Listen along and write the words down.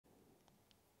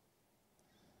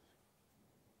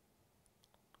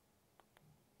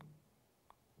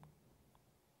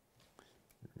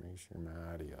Make sure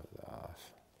my audio's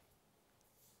off.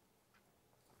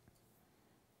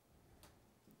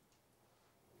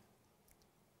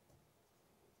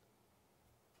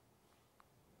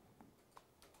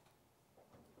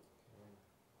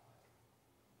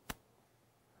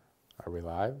 Are we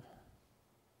live?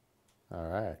 All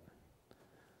right.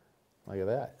 Look at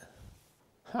that.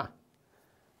 Huh.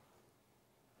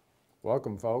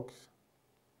 Welcome, folks.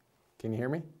 Can you hear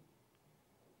me?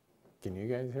 Can you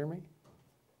guys hear me?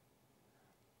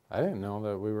 I didn't know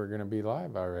that we were going to be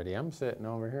live already. I'm sitting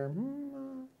over here.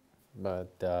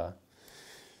 But,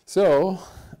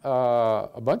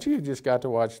 a bunch of you just got to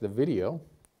watch the video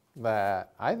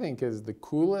that I think is the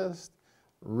coolest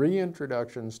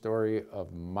reintroduction story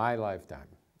of my lifetime.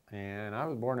 And I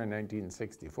was born in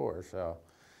 1964, so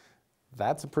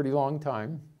that's a pretty long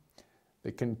time.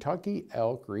 The Kentucky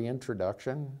elk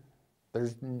reintroduction,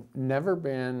 there's never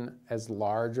been as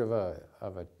large of a,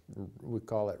 we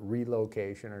call it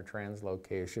relocation or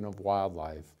translocation of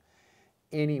wildlife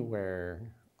anywhere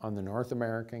on the North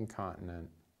American continent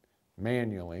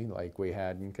manually like we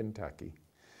had in Kentucky.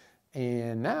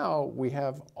 And now we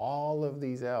have all of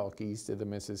these elk east of the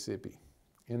Mississippi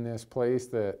in this place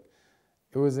that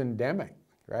it was endemic,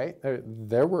 right?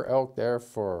 There were elk there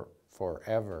for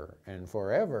forever,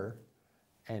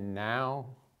 and now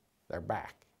they're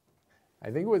back. I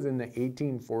think it was in the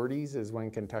 1840s is when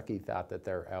Kentucky thought that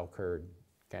their elk herd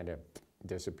kind of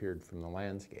disappeared from the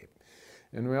landscape.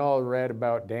 And we all read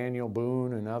about Daniel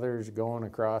Boone and others going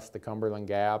across the Cumberland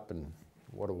Gap and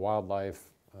what a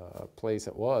wildlife place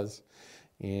it was.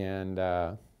 And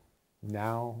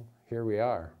now here we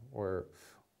are. We're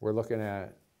looking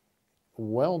at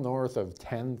well north of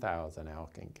 10,000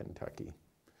 elk in Kentucky.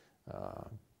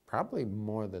 Probably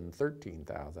more than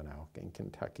 13,000 elk in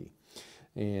Kentucky.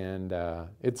 And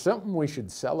it's something we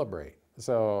should celebrate.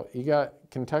 So you got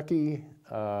Kentucky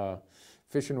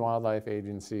Fish and Wildlife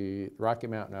Agency, Rocky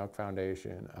Mountain Elk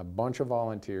Foundation, a bunch of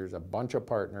volunteers, a bunch of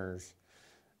partners.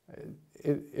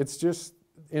 It's just,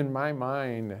 in my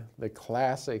mind, the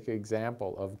classic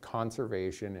example of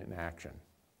conservation in action.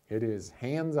 It is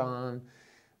hands-on,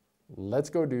 let's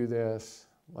go do this,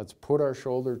 let's put our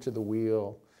shoulder to the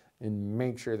wheel and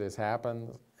make sure this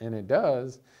happens, and it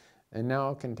does. And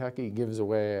now Kentucky gives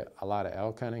away a lot of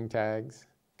elk hunting tags.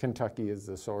 Kentucky is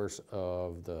the source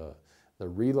of the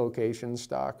relocation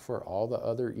stock for all the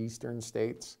other eastern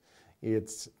states.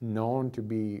 It's known to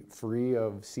be free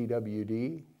of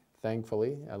CWD,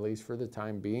 thankfully, at least for the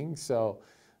time being. So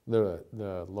the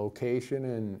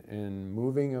location and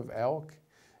moving of elk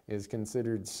is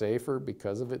considered safer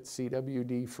because of its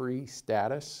CWD-free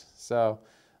status. So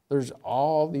there's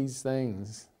all these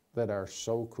things that are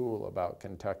so cool about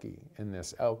Kentucky in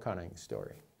this elk hunting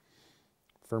story.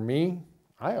 For me,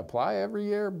 I apply every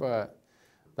year, but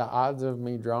the odds of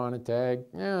me drawing a tag,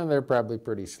 they're probably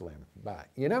pretty slim, but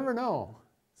you never know.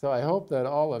 So I hope that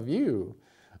all of you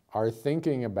are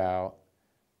thinking about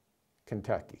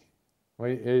Kentucky.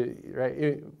 We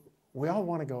all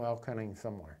want to go elk hunting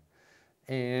somewhere.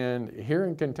 And here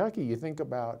in Kentucky, you think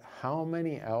about how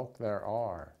many elk there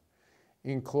are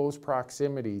in close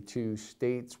proximity to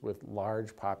states with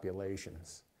large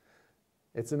populations.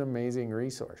 It's an amazing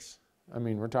resource. I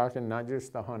mean, we're talking not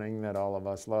just the hunting that all of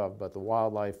us love, but the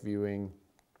wildlife viewing,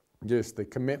 just the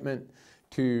commitment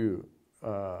to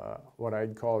what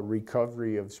I'd call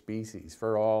recovery of species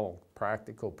for all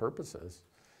practical purposes.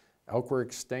 Elk were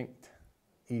extinct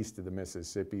east of the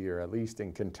Mississippi, or at least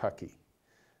in Kentucky,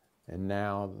 and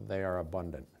now they are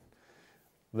abundant.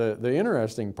 The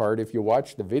interesting part, if you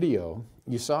watch the video,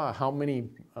 you saw how many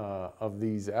of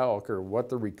these elk, or what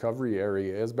the recovery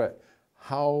area is, but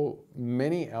how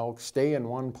many elk stay in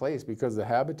one place because the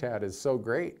habitat is so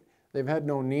great. They've had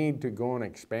no need to go and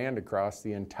expand across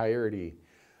the entirety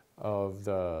of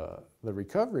the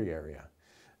recovery area.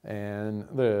 And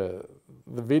the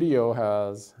video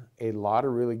has a lot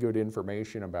of really good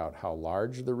information about how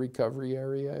large the recovery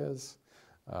area is,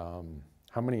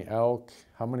 how many elk,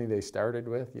 how many they started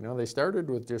with. You know, they started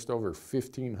with just over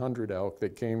 1,500 elk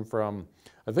that came from,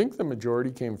 I think the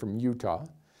majority came from Utah,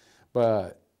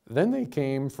 but then they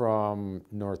came from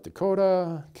North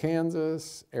Dakota,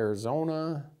 Kansas,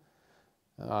 Arizona.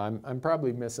 I'm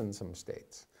probably missing some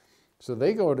states. So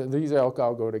these elk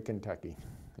all go to Kentucky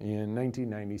in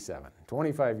 1997,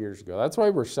 25 years ago. That's why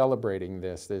we're celebrating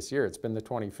this year. It's been the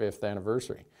 25th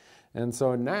anniversary. And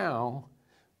so now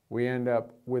we end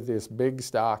up with this big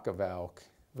stock of elk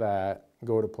that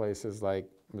go to places like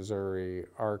Missouri,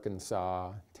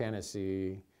 Arkansas,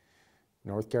 Tennessee,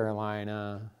 North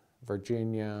Carolina,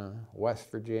 Virginia,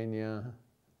 West Virginia,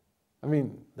 I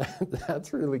mean,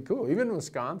 that's really cool. Even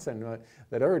Wisconsin,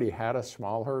 that already had a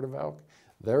small herd of elk,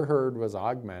 their herd was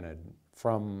augmented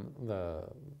from the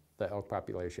elk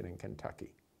population in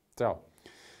Kentucky. So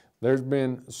there's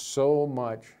been so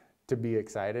much to be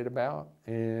excited about.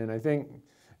 And I think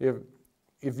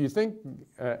if you think,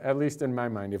 at least in my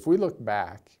mind, if we look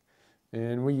back,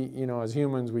 and we, you know, as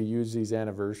humans, we use these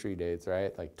anniversary dates,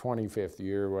 right? Like 25th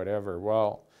year, whatever.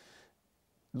 Well,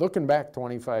 looking back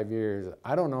 25 years,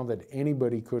 I don't know that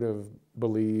anybody could have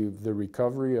believed the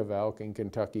recovery of elk in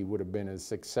Kentucky would have been as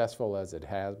successful as it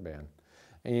has been.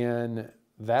 And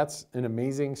that's an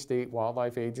amazing state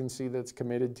wildlife agency that's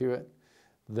committed to it.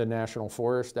 The National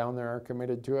Forest down there are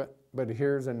committed to it. But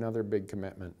here's another big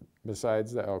commitment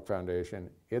besides the Elk Foundation.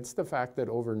 It's the fact that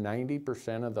over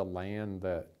 90% of the land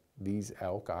that these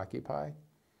elk occupy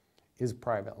is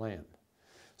private land.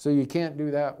 So you can't do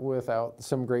that without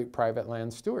some great private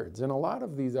land stewards. And a lot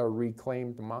of these are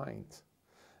reclaimed mines.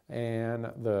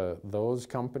 And those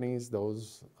companies,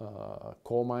 those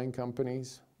coal mine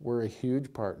companies, were a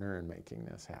huge partner in making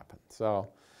this happen. So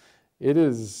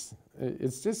it's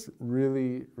just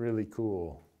really, really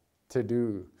cool to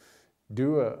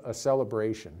do a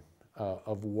celebration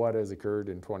of what has occurred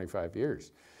in 25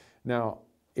 years. Now,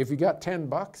 if you got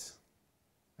 $10,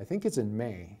 I think it's in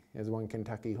May is when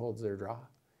Kentucky holds their draw.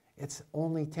 It's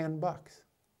only $10.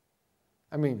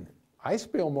 I mean, I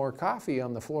spill more coffee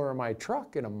on the floor of my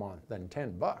truck in a month than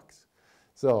 $10.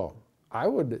 So I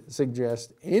would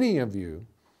suggest any of you,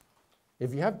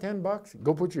 if you have $10,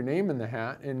 go put your name in the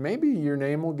hat, and maybe your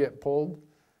name will get pulled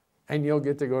and you'll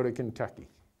get to go to Kentucky.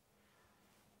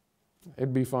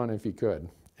 It'd be fun if you could.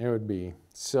 It would be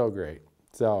so great.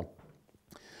 So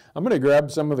I'm going to grab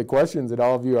some of the questions that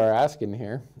all of you are asking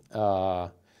here.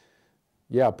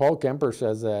 Yeah, Paul Kemper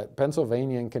says that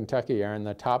Pennsylvania and Kentucky are on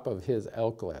the top of his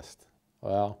elk list.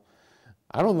 Well,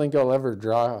 I don't think I'll ever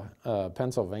draw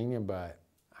Pennsylvania, but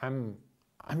I'm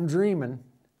dreaming.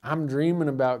 I'm dreaming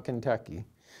about Kentucky.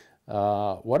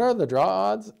 What are the draw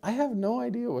odds? I have no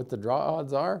idea what the draw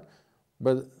odds are,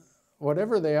 but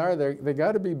whatever they are, they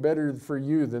got to be better for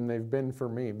you than they've been for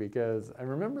me, because I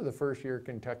remember the first year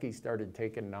Kentucky started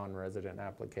taking non-resident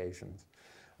applications.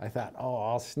 I thought, oh,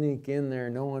 I'll sneak in there.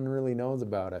 No one really knows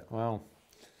about it. Well,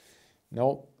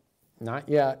 nope, not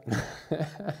yet.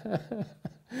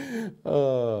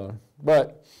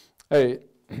 But hey,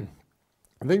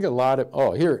 I think a lot of,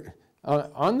 oh, here,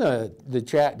 on the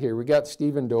chat here, we got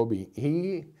Stephen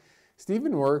Doby.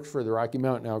 Stephen works for the Rocky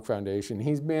Mountain Elk Foundation.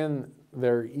 He's been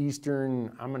their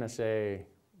Eastern, I'm going to say,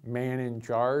 man in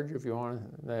charge, if you want.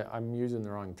 I'm using the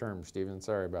wrong term, Stephen.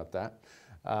 Sorry about that.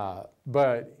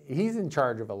 But he's in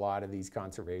charge of a lot of these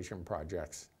conservation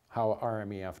projects, how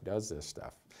RMEF does this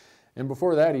stuff. And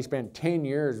before that, he spent 10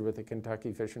 years with the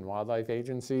Kentucky Fish and Wildlife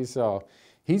Agency. So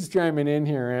he's chiming in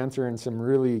here answering some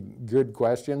really good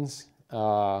questions.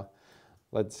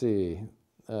 Let's see,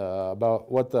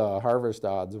 about what the harvest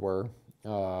odds were.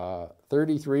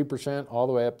 33% all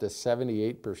the way up to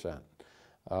 78%.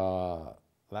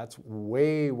 That's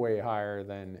way, way higher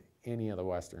than any of the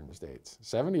western states.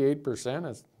 78%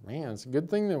 is, man, it's a good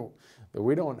thing that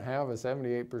we don't have a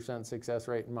 78% success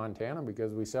rate in Montana,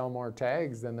 because we sell more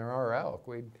tags than there are elk.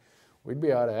 We'd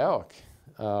be out of elk.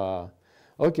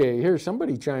 Okay, here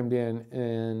somebody chimed in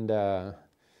and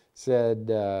said,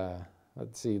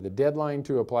 let's see, the deadline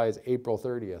to apply is April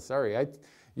 30th. Sorry,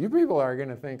 you people are going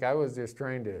to think I was just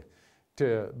trying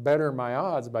to better my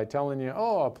odds by telling you,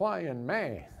 oh, apply in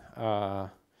May.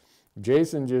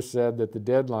 Jason just said that the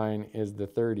deadline is the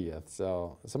 30th,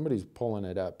 so somebody's pulling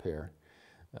it up here.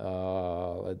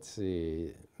 Let's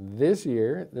see. This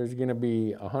year, there's going to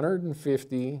be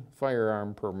 150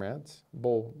 firearm permits,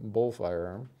 bull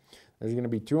firearm. There's going to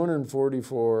be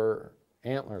 244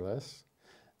 antlerless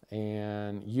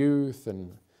and youth.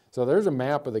 And so there's a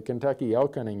map of the Kentucky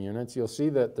elk hunting units. You'll see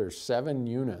that there's 7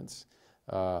 units.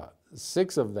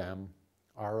 6 of them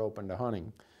are open to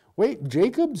hunting. Wait,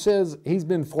 Jacob says he's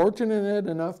been fortunate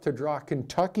enough to draw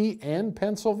Kentucky and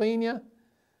Pennsylvania?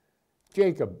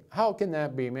 Jacob, how can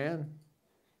that be, man?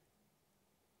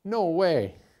 No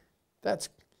way. That's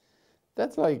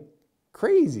like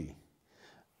crazy.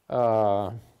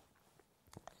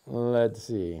 Let's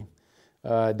see.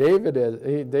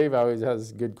 Dave always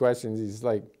has good questions. He's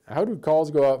like, how do calls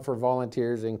go out for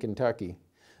volunteers in Kentucky?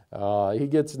 He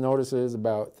gets notices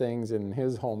about things in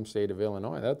his home state of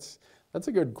Illinois. That's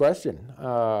a good question.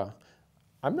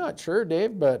 I'm not sure,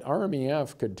 Dave, but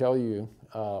RMEF could tell you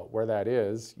where that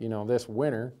is. You know, this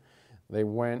winter, they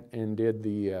went and did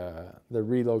the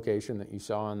relocation that you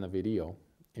saw in the video.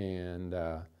 And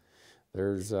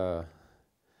there's,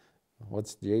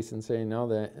 What's Jason saying now?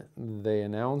 That they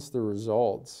announced the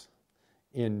results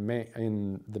in May,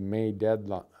 in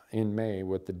May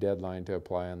with the deadline to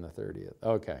apply on the 30th.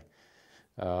 Okay.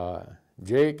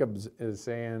 Jacobs is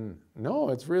saying, no,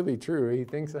 it's really true. He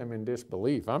thinks I'm in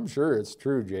disbelief. I'm sure it's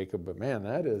true, Jacob, but man,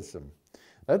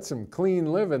 that's some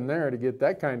clean living there to get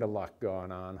that kind of luck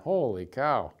going on. Holy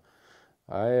cow.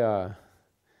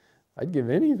 I'd give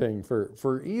anything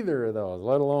for either of those,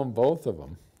 let alone both of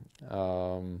them.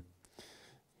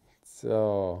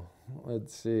 So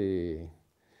let's see.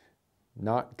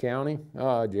 Knott County.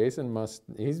 Jason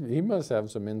he must have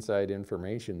some inside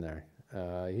information there.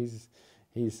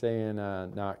 He's saying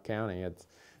Knott County.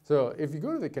 So if you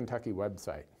go to the Kentucky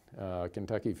website,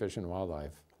 Kentucky Fish and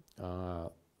Wildlife,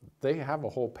 they have a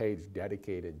whole page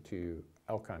dedicated to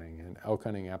elk hunting and elk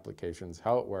hunting applications,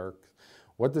 how it works,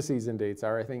 what the season dates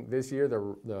are. I think this year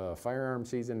the firearm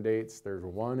season dates, there's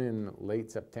one in late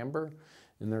September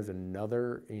and there's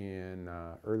another in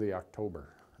early October.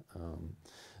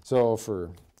 So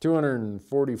for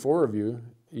 244 of you,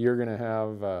 you're going to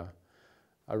have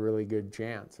a really good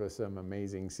chance with some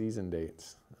amazing season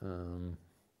dates.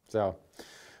 So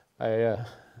I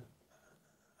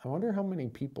wonder how many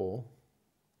people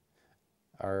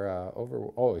are over.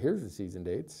 Oh, here's the season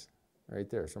dates right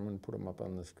there. Someone put them up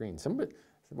on the screen.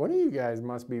 One of you guys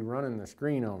must be running the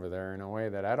screen over there in a way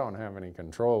that I don't have any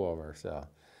control over. So,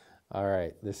 all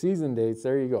right, the season dates,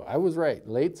 there you go. I was right,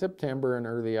 late September and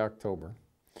early October.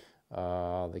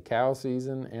 The cow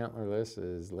season, antlerless,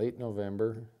 is late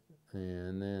November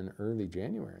and then early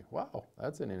January. Wow,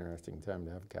 that's an interesting time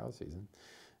to have cow season.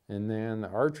 And then the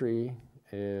archery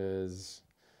is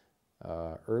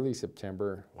early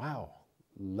September. Wow,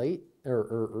 late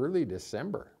or early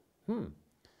December.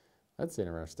 That's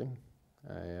interesting.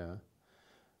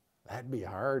 That'd be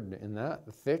hard in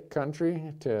that thick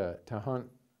country to hunt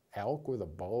elk with a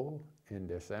bow in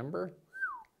December.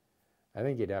 I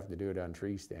think you'd have to do it on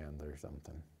tree stands or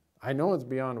something. I know it's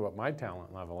beyond what my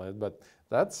talent level is, but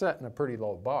that's setting a pretty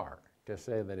low bar to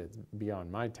say that it's beyond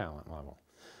my talent level.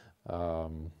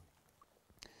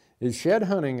 Is shed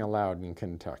hunting allowed in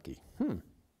Kentucky?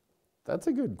 That's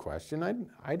a good question.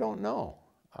 I don't know.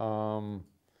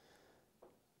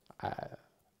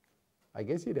 I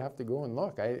guess you'd have to go and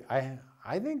look. I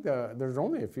think there's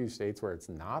only a few states where it's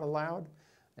not allowed,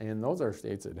 and those are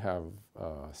states that have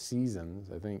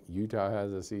seasons. I think Utah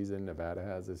has a season, Nevada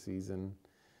has a season,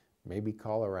 maybe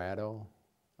Colorado,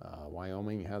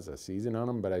 Wyoming has a season on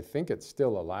them, but I think it's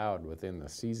still allowed within the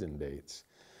season dates.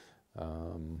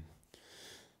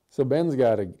 So Ben's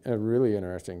got a really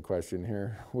interesting question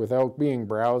here. With elk being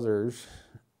browsers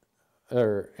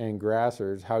and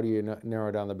grassers, how do you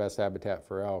narrow down the best habitat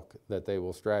for elk that they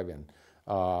will strive in?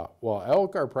 Well,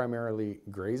 elk are primarily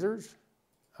grazers,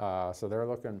 so they're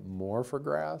looking more for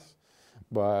grass.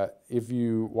 But if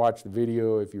you watch the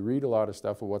video, if you read a lot of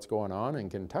stuff of what's going on in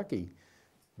Kentucky,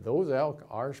 those elk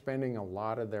are spending a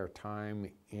lot of their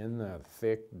time in the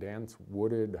thick, dense,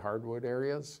 wooded, hardwood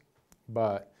areas,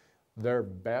 but their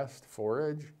best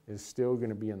forage is still going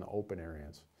to be in the open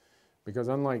areas. Because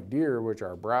unlike deer, which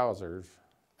are browsers,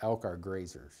 elk are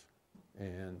grazers.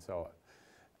 And so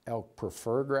elk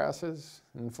prefer grasses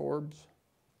and forbs.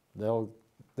 They'll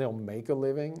make a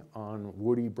living on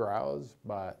woody browse,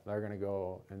 but they're going to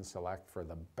go and select for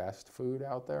the best food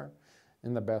out there.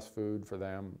 And the best food for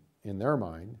them, in their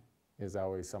mind, is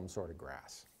always some sort of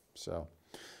grass. So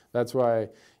that's why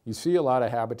you see a lot of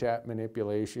habitat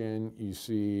manipulation. You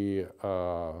see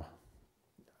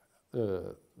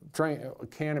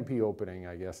canopy opening,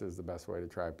 I guess is the best way to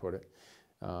try to put it,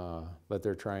 that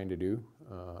they're trying to do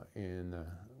in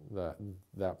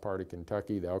that part of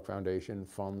Kentucky. The Elk Foundation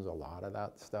funds a lot of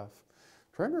that stuff.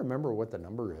 I'm trying to remember what the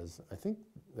number is. I think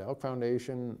the Elk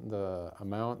Foundation, the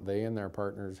amount they and their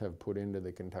partners have put into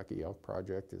the Kentucky Elk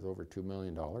Project is over $2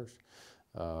 million,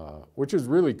 which is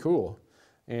really cool.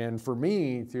 And for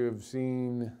me to have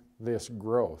seen this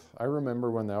growth, I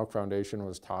remember when the Elk Foundation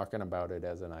was talking about it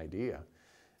as an idea.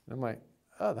 And I'm like,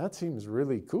 oh, that seems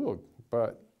really cool.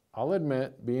 But I'll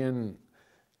admit, being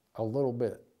a little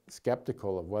bit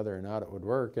skeptical of whether or not it would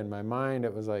work, in my mind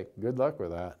it was like, good luck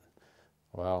with that.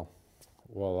 Well,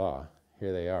 voila,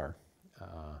 here they are.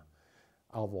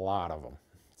 A lot of them.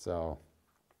 So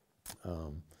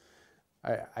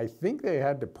I think they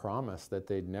had to promise that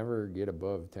they'd never get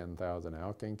above 10,000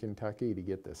 elk in Kentucky to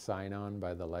get the sign-on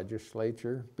by the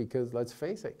legislature, because let's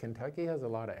face it, Kentucky has a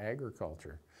lot of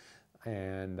agriculture.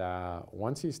 And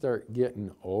once you start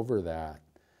getting over that,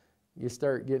 you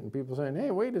start getting people saying,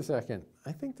 hey, wait a second,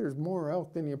 I think there's more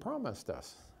elk than you promised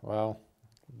us. Well,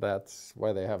 That's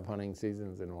why they have hunting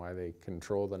seasons and why they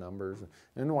control the numbers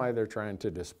and why they're trying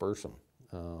to disperse them.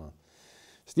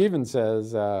 Stephen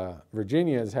says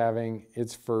Virginia is having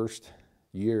its first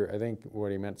year. I think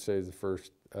what he meant to say is the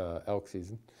first elk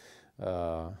season.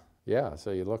 Yeah,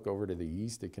 so you look over to the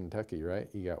east of Kentucky, right?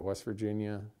 You got West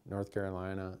Virginia, North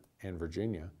Carolina, and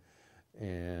Virginia.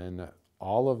 And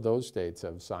all of those states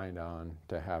have signed on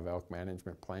to have elk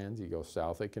management plans. You go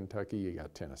south of Kentucky, you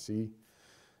got Tennessee.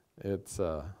 It's,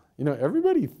 you know,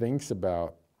 everybody thinks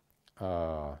about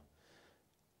the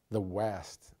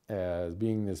West as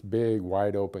being this big,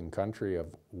 wide open country of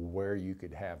where you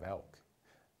could have elk.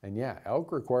 And yeah,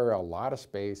 elk require a lot of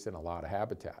space and a lot of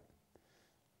habitat.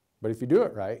 But if you do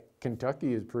it right,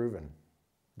 Kentucky has proven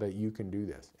that you can do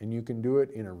this. And you can do it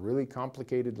in a really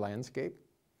complicated landscape.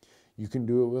 You can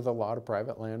do it with a lot of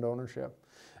private land ownership.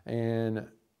 And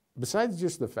besides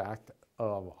just the fact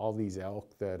of all these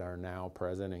elk that are now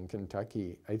present in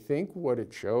Kentucky, I think what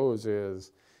it shows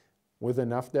is with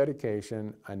enough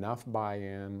dedication, enough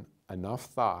buy-in, enough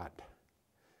thought,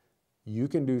 you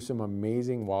can do some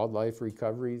amazing wildlife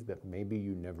recoveries that maybe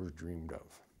you never dreamed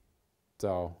of.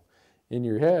 So in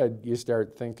your head, you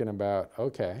start thinking about,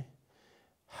 okay,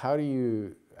 how do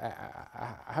you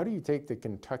take the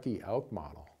Kentucky elk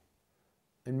model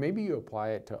and maybe you apply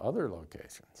it to other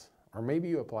locations, or maybe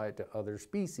you apply it to other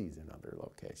species in other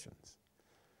locations.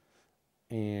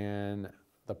 And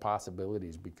the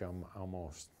possibilities become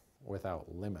almost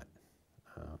without limit.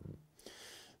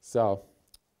 So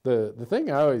the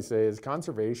thing I always say is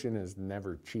conservation is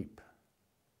never cheap.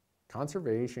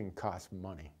 Conservation costs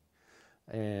money.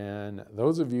 And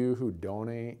those of you who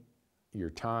donate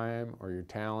your time or your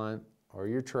talent or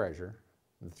your treasure,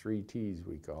 the 3 T's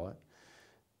we call it,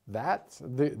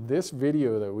 this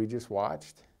video that we just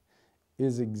watched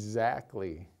is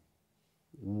exactly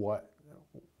what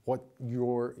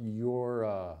your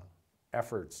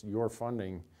efforts, your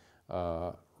funding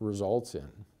results in.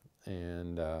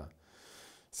 And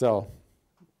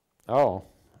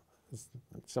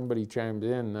somebody chimed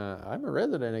in, I'm a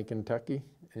resident in Kentucky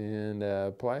and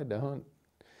applied to hunt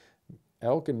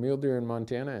elk and mule deer in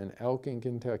Montana and elk in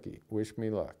Kentucky. Wish me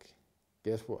luck.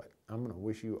 Guess what? I'm going to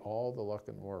wish you all the luck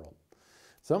in the world.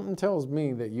 Something tells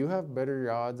me that you have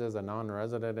better odds as a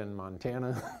non-resident in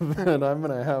Montana than I'm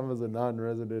going to have as a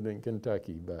non-resident in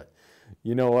Kentucky. But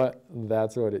you know what?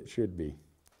 That's what it should be.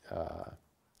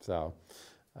 So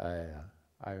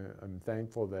I'm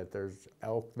thankful that there's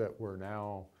elk that we're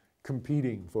now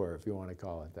competing for, if you want to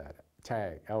call it that.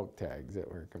 Elk tags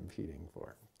that we're competing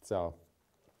for. So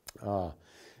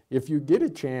if you get a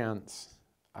chance,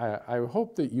 I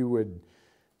hope that you would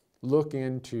look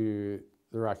into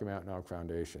the Rocky Mountain Elk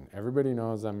Foundation. Everybody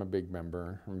knows I'm a big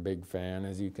member, I'm a big fan,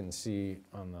 as you can see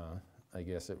on the, I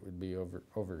guess it would be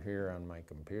over here on my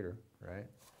computer, right?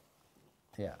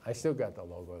 Yeah, I still got the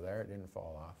logo there, it didn't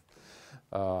fall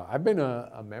off. I've been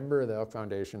a member of the Elk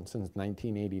Foundation since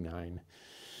 1989.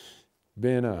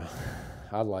 Been a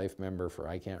life member for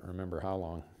I can't remember how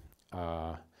long.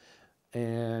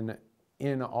 And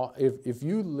if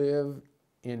you live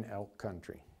in elk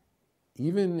country,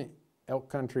 even elk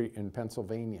country in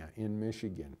Pennsylvania, in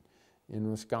Michigan, in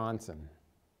Wisconsin,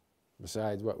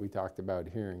 besides what we talked about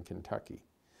here in Kentucky,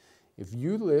 if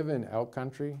you live in elk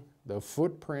country, the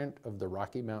footprint of the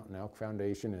Rocky Mountain Elk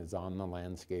Foundation is on the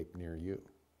landscape near you.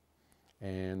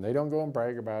 And they don't go and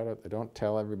brag about it. They don't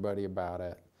tell everybody about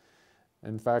it.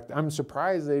 In fact, I'm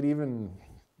surprised they'd even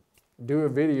do a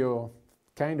video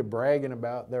kind of bragging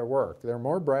about their work. They're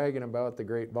more bragging about the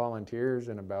great volunteers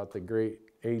and about the great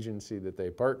agency that they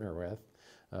partner with,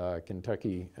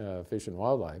 Kentucky Fish and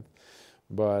Wildlife.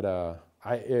 But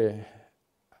I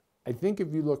think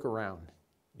if you look around,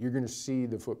 you're going to see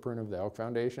the footprint of the Elk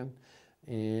Foundation,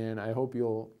 and I hope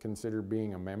you'll consider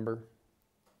being a member.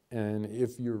 And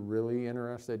if you're really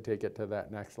interested, take it to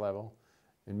that next level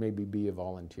and maybe be a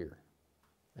volunteer.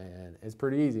 And it's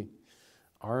pretty easy.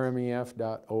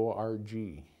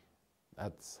 RMEF.org.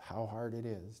 That's how hard it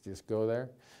is. Just go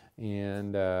there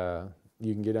and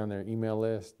you can get on their email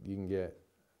list. You can get,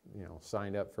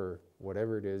 signed up for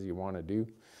whatever it is you want to do.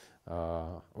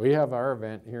 We have our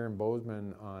event here in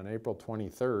Bozeman on April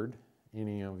 23rd.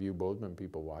 Any of you Bozeman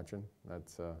people watching,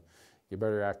 that's you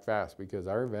better act fast, because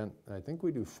our event, I think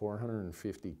we do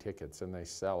 450 tickets and they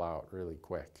sell out really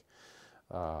quick.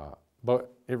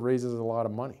 But it raises a lot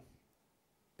of money.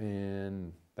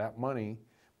 And that money,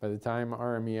 by the time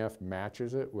RMEF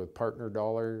matches it with partner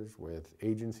dollars, with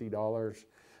agency dollars,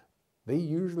 they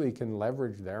usually can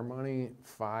leverage their money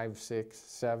 5, 6,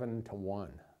 7 to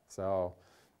 1. So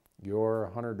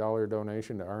your $100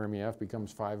 donation to RMEF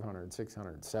becomes $500,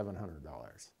 $600,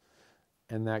 $700.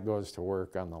 and that goes to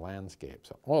work on the landscape.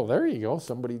 So, well, there you go.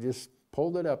 Somebody just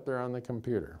pulled it up there on the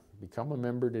computer. Become a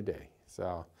member today.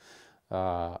 So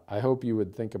I hope you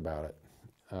would think about it.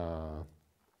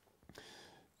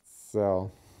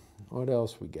 So what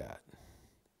else we got?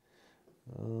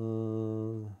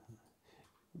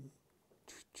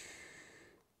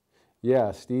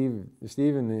 Yeah, Stephen,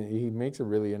 he makes a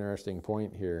really interesting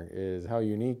point here, is how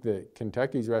unique that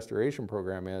Kentucky's restoration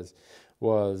program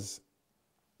was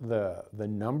the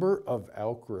number of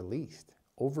elk released,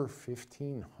 over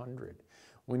 1,500.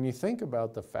 When you think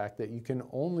about the fact that you can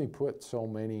only put so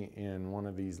many in one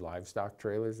of these livestock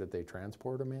trailers that they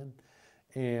transport them in,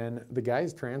 and the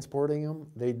guys transporting them,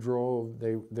 they drove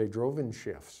in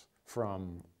shifts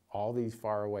from all these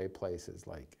faraway places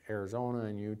like Arizona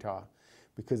and Utah,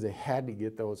 because they had to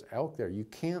get those elk there. You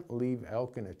can't leave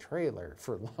elk in a trailer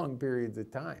for long periods of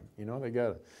time. You know,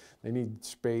 they need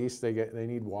space, they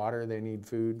need water, they need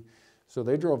food. So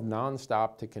they drove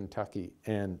nonstop to Kentucky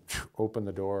and opened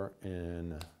the door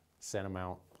and sent them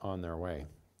out on their way.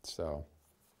 So,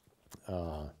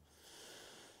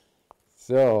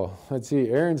 let's see.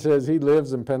 Aaron says he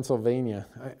lives in Pennsylvania.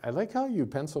 I like how you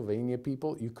Pennsylvania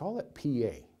people, you call it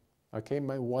PA. Okay,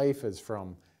 my wife is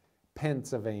from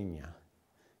Pennsylvania.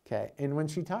 Okay, and when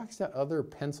she talks to other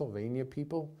Pennsylvania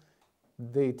people,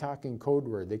 they talk in code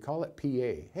word. They call it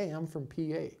PA. Hey, I'm from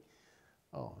PA.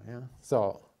 Oh, yeah.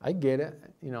 So I get it.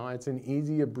 You know, it's an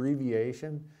easy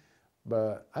abbreviation,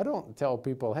 but I don't tell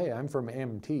people, hey, I'm from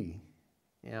MT.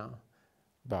 Yeah.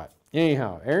 But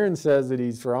anyhow, Aaron says that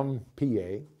he's from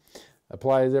PA,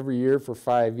 applies every year for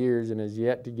 5 years, and has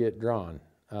yet to get drawn.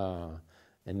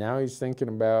 And now he's thinking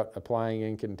about applying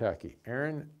in Kentucky.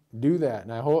 Aaron, do that,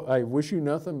 and I wish you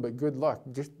nothing but good luck.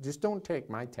 Just don't take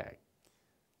my tag.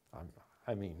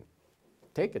 I mean,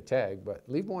 take a tag, but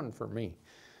leave one for me.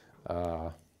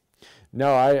 No,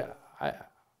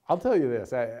 I'll tell you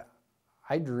this.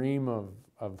 I dream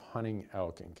of hunting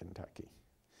elk in Kentucky.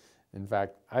 In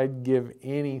fact, I'd give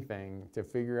anything to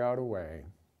figure out a way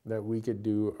that we could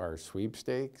do our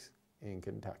sweepstakes in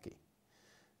Kentucky.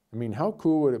 I mean, how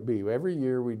cool would it be? Every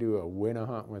year we do a win a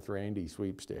hunt with Randy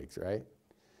sweepstakes, right?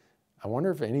 I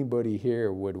wonder if anybody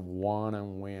here would want to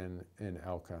win an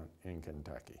elk hunt in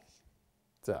Kentucky.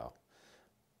 So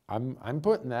I'm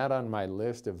putting that on my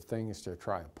list of things to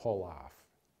try to pull off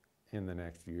in the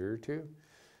next year or two.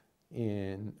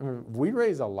 And we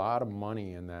raise a lot of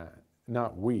money in that.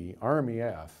 Not we,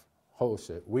 RMEF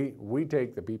hosts it. We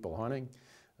take the people hunting.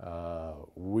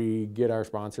 We get our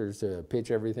sponsors to pitch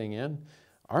everything in.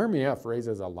 RMEF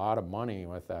raises a lot of money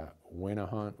with that win a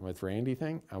hunt with Randy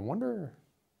thing. I wonder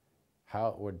how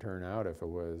it would turn out if it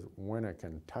was win a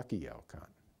Kentucky elk hunt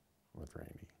with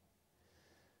Randy.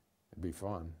 It'd be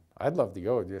fun. I'd love to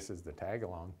go just as the tag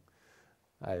along.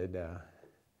 I'd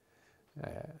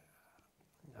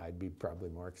be probably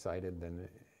more excited than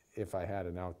if I had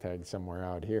an elk tag somewhere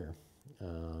out here.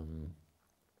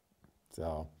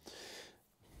 So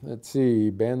let's see.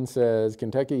 Ben says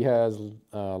Kentucky has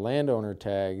landowner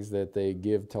tags that they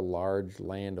give to large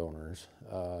landowners.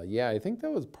 Yeah, I think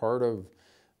that was part of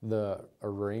the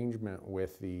arrangement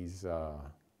with these, the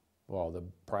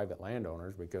private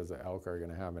landowners, because the elk are going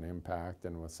to have an impact,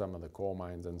 and with some of the coal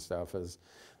mines and stuff,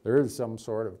 there is some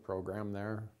sort of program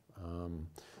there.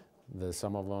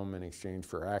 Some of them in exchange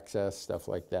for access, stuff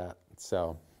like that.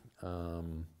 So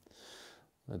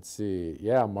let's see.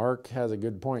 Yeah, Mark has a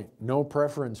good point. No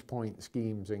preference point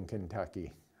schemes in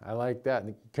Kentucky. I like that.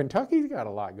 Kentucky's got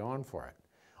a lot going for it.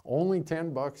 Only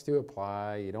 $10 to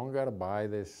apply. You don't got to buy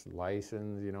this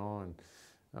license, you know. And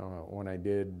when I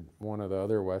did one of the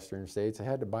other western states, I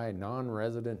had to buy a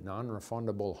non-resident,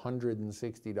 non-refundable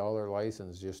 $160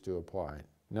 license just to apply.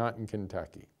 Not in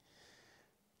Kentucky.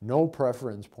 No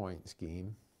preference point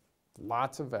scheme.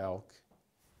 Lots of elk.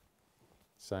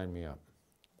 Sign me up.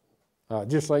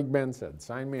 Just like Ben said,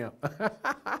 sign me up.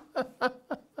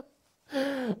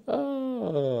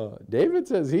 David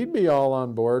says he'd be all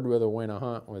on board with a win a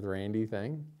hunt with Randy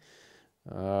thing.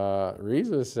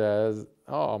 Reza says,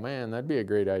 oh man, that'd be a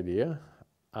great idea.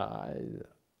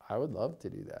 I would love to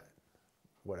do that.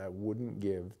 What I wouldn't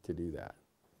give to do that.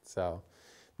 So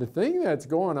the thing that's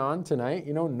going on tonight,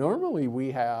 you know, normally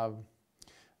we have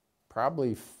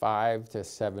probably 500 to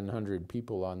 700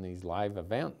 people on these live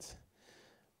events,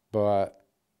 but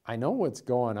I know what's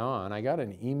going on. I got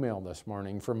an email this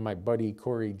morning from my buddy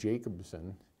Corey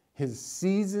Jacobson. His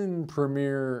season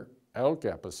premiere elk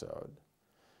episode,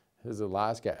 his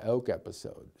Alaska elk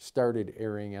episode, started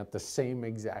airing at the same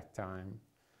exact time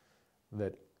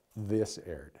that this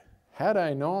aired. Had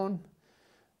I known,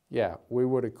 yeah, we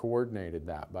would have coordinated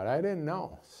that, but I didn't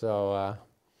know. So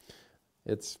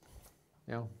it's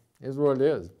you know, is what it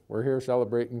is. We're here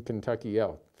celebrating Kentucky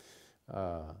elk.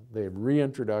 The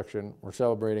reintroduction, we're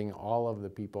celebrating all of the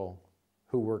people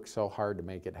who work so hard to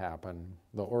make it happen,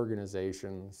 the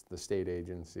organizations, the state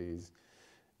agencies.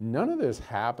 None of this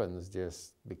happens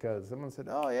just because someone said,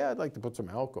 oh yeah, I'd like to put some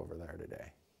elk over there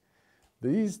today.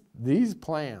 These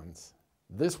plans,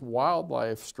 this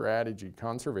wildlife strategy,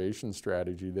 conservation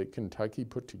strategy that Kentucky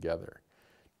put together,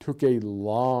 took a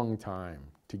long time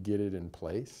to get it in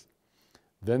place.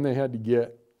 Then they had to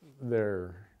get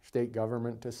their state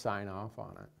government to sign off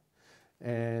on it.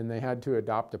 And they had to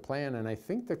adopt a plan. And I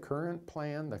think the current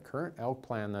plan, the current elk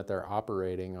plan that they're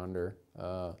operating under,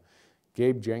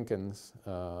 Gabe Jenkins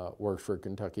works for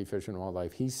Kentucky Fish and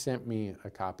Wildlife. He sent me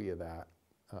a copy of that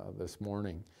this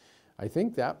morning. I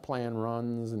think that plan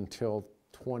runs until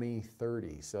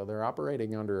 2030. So they're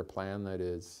operating under a plan that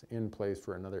is in place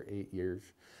for another 8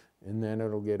 years. And then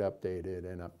it'll get updated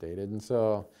and updated. And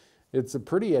so it's a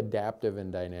pretty adaptive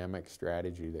and dynamic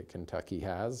strategy that Kentucky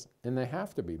has, and they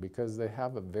have to be because they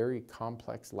have a very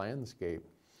complex landscape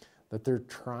that they're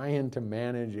trying to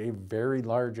manage a very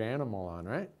large animal on,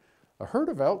 right? A herd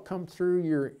of elk come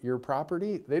through your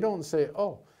property, they don't say,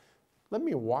 oh, let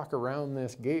me walk around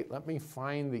this gate, let me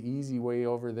find the easy way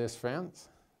over this fence.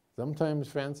 Sometimes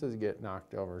fences get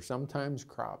knocked over, sometimes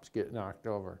crops get knocked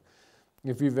over.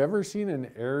 If you've ever seen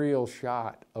an aerial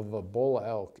shot of a bull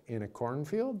elk in a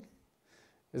cornfield,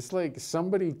 it's like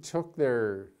somebody took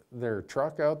their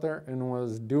truck out there and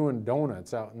was doing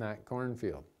donuts out in that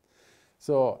cornfield.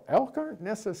 So elk aren't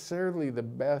necessarily the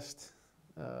best,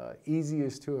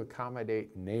 easiest to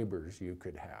accommodate neighbors you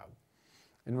could have.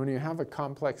 And when you have a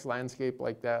complex landscape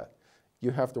like that,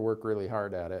 you have to work really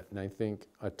hard at it. And I think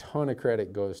a ton of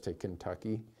credit goes to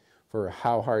Kentucky for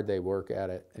how hard they work at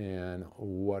it and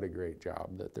what a great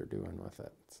job that they're doing with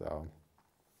it. So,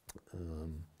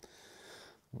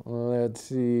 let's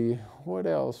see, what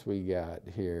else we got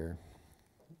here?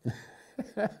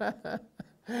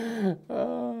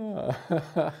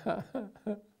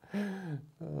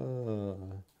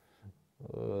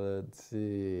 Let's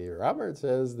see, Robert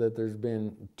says that there's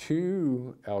been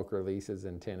 2 elk releases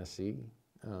in Tennessee.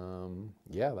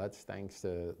 Yeah, that's thanks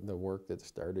to the work that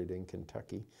started in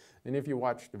Kentucky. And if you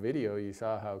watched the video, you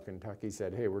saw how Kentucky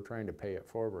said, hey, we're trying to pay it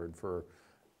forward for,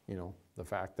 you know, the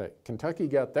fact that Kentucky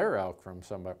got their elk from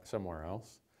somewhere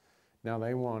else. Now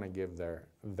they want to give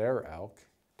their elk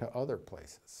to other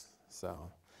places.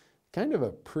 So kind of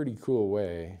a pretty cool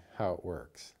way how it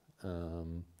works.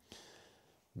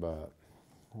 But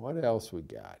what else we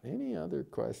got? Any other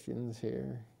questions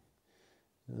here?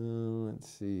 Let's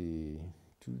see.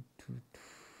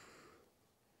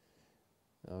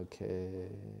 Okay.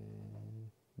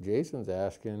 Jason's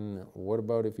asking, what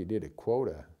about if you did a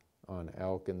quota on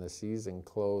elk and the season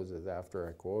closes after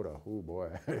a quota? Oh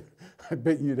boy, I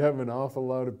bet you'd have an awful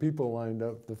lot of people lined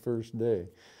up the first day.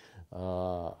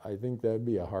 I think that'd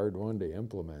be a hard one to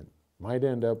implement. Might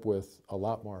end up with a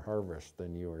lot more harvest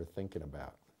than you were thinking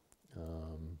about.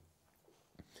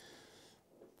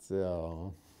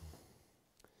 So,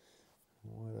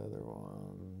 what other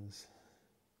ones?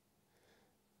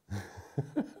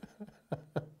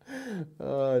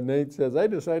 Nate says, I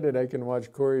decided I can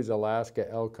watch Corey's Alaska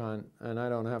elk hunt and I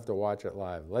don't have to watch it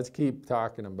live. Let's keep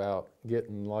talking about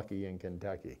getting lucky in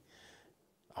Kentucky.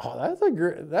 Oh,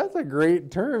 that's a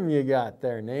great term you got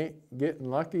there, Nate. Getting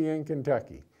lucky in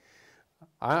Kentucky.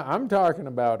 I'm talking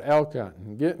about elk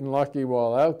hunting, getting lucky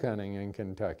while elk hunting in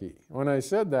Kentucky. When I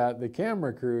said that, the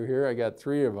camera crew here, I got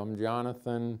 3 of them,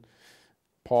 Jonathan,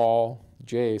 Paul,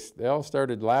 Jace, they all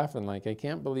started laughing like, I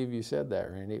can't believe you said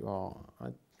that, Randy. Well,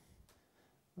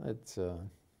 that's, oh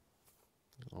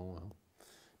well.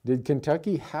 Did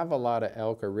Kentucky have a lot of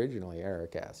elk originally,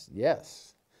 Eric asked.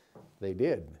 Yes, they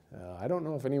did. I don't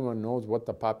know if anyone knows what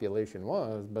the population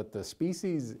was, but the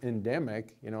species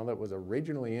endemic, you know, that was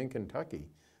originally in Kentucky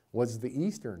was the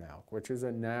eastern elk, which is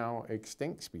a now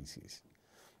extinct species.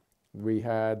 We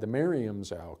had the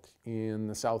Merriam's elk in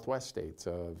the southwest states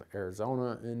of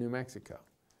Arizona and New Mexico.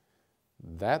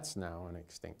 That's now an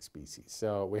extinct species.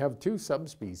 So we have 2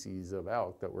 subspecies of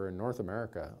elk that were in North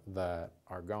America that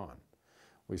are gone.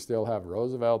 We still have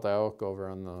Roosevelt elk over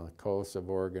on the coasts of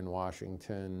Oregon,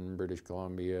 Washington, British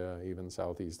Columbia, even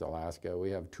southeast Alaska.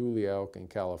 We have Thule elk in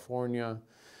California.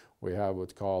 We have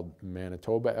what's called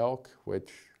Manitoba elk,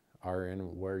 which are in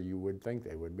where you would think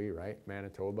they would be, right?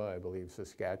 Manitoba, I believe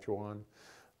Saskatchewan.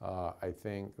 I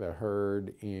think the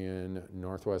herd in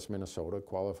northwest Minnesota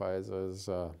qualifies as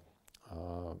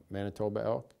Manitoba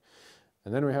elk.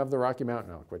 And then we have the Rocky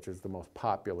Mountain elk, which is the most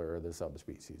popular of the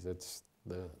subspecies. It's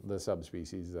the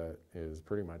subspecies that is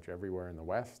pretty much everywhere in the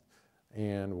West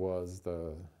and was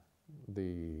the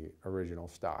the original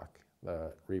stock,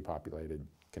 the repopulated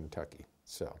Kentucky.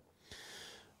 So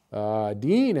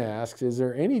Dean asks, is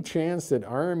there any chance that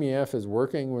RMEF is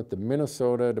working with the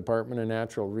Minnesota Department of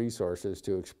Natural Resources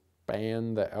to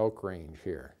expand the elk range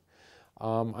here?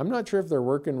 I'm not sure if they're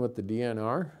working with the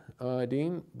DNR,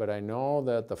 Dean, but I know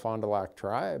that the Fond du Lac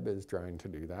tribe is trying to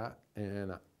do that.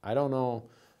 And I don't know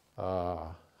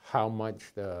how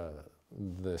much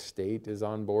the state is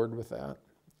on board with that.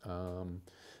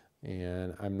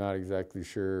 And I'm not exactly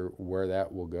sure where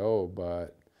that will go,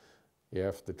 but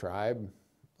if the tribe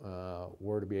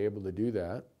were to be able to do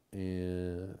that,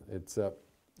 and it's up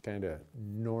kind of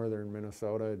northern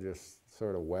Minnesota, just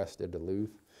sort of west of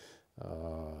Duluth,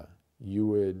 you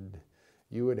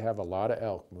would have a lot of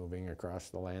elk moving across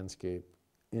the landscape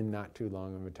in not too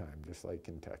long of a time, just like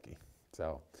Kentucky.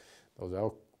 So those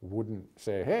elk wouldn't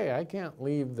say, hey, I can't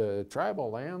leave the tribal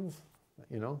lands.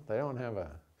 You know, they don't have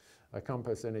a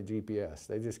compass and a GPS.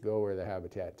 They just go where the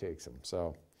habitat takes them.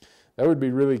 So that would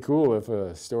be really cool if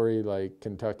a story like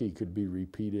Kentucky could be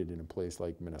repeated in a place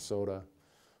like Minnesota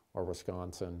or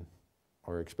Wisconsin,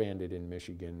 or expanded in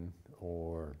Michigan,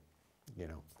 or, you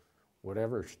know,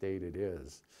 whatever state it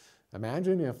is.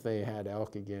 Imagine if they had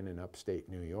elk again in upstate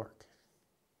New York.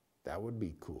 That would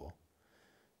be cool.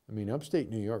 I mean, upstate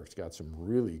New York's got some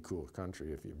really cool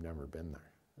country if you've never been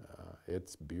there.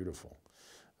 It's beautiful.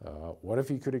 What if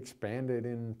you could expand it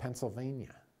in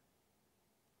Pennsylvania?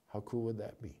 How cool would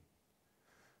that be?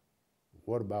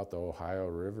 What about the Ohio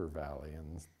River Valley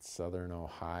in southern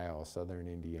Ohio, southern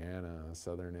Indiana,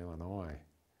 southern Illinois?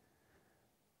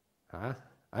 Huh?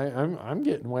 I'm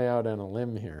getting way out on a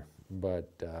limb here,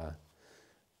 but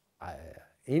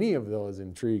any of those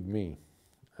intrigue me.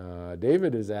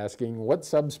 David is asking, what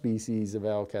subspecies of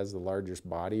elk has the largest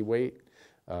body weight?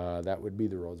 That would be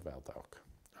the Roosevelt elk.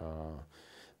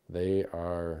 They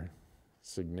are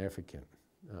significant.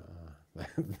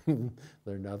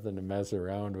 They're nothing to mess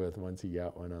around with once you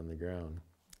got one on the ground.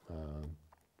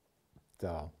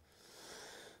 So,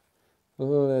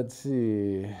 let's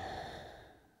see.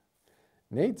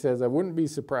 Nate says, I wouldn't be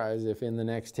surprised if in the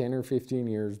next 10 or 15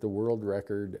 years the world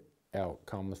record elk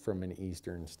comes from an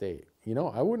eastern state. You know,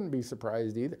 I wouldn't be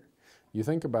surprised either. You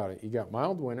think about it, you got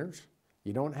mild winters,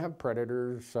 you don't have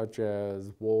predators such as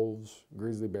wolves,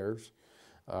 grizzly bears,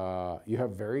 you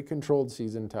have very controlled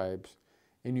season types,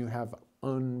 and you have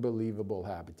unbelievable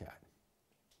habitat.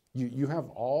 You have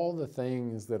all the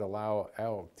things that allow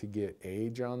elk to get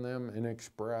age on them and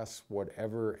express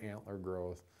whatever antler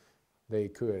growth they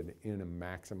could in a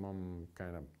maximum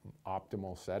kind of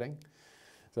optimal setting.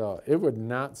 So it would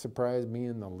not surprise me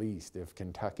in the least if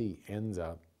Kentucky ends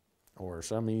up, or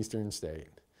some eastern state,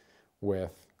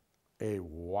 with a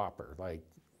whopper, like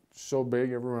so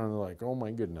big everyone is like, oh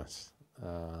my goodness.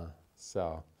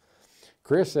 So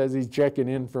Chris says he's checking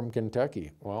in from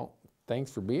Kentucky. Well,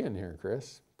 thanks for being here,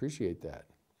 Chris. Appreciate that.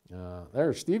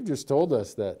 There, Steve just told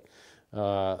us that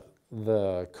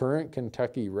the current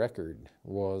Kentucky record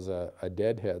was a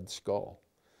deadhead skull,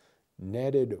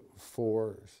 netted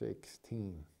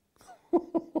 416.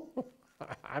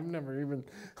 I've never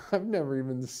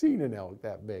even seen an elk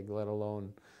that big, let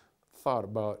alone thought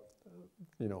about,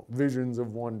 you know, visions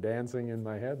of one dancing in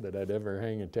my head that I'd ever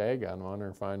hang a tag on one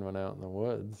or find one out in the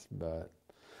woods. But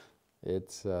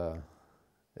it's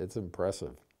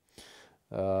impressive.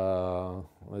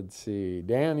 Let's see.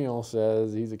 Daniel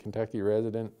says he's a Kentucky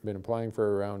resident, been applying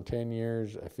for around 10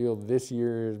 years. I feel this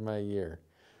year is my year.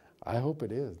 I hope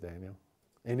it is, Daniel.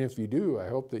 And if you do, I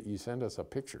hope that you send us a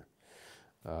picture.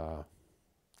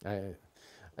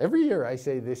 Every year I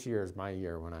say this year is my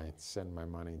year when I send my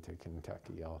money to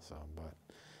Kentucky also. But,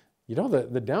 you know,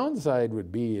 the downside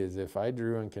would be is if I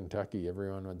drew in Kentucky,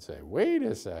 everyone would say, wait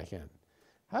a second.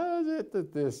 How is it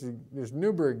that this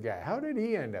Newberg guy, how did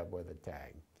he end up with a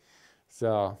tag?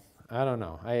 So, I don't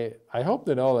know. I hope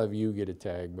that all of you get a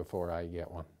tag before I get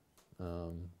one.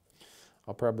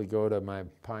 I'll probably go to my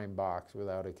pine box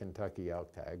without a Kentucky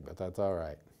elk tag, but that's all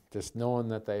right. Just knowing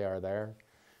that they are there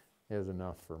is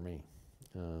enough for me.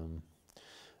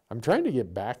 I'm trying to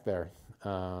get back there.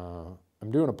 I'm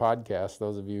doing a podcast.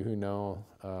 Those of you who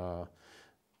know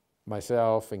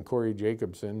myself and Corey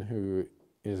Jacobson, who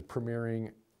is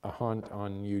premiering a hunt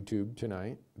on YouTube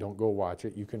tonight. Don't go watch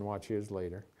it. You can watch his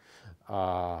later.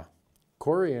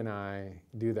 Corey and I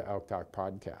do the Elk Talk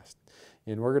podcast,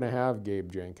 and we're going to have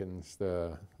Gabe Jenkins,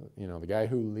 the guy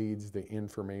who leads the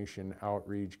information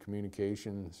outreach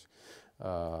communications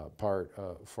part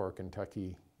for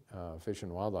Kentucky Fish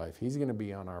and Wildlife. He's going to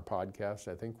be on our podcast.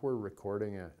 I think we're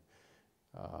recording it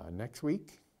next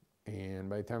week, and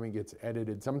by the time it gets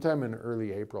edited, sometime in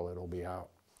early April, it'll be out.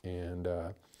 And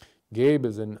Gabe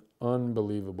is an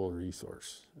unbelievable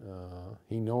resource.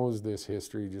 He knows this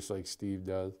history just like Steve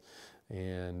does,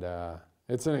 and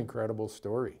it's an incredible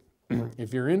story.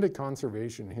 If you're into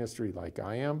conservation history like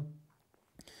I am,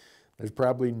 there's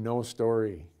probably no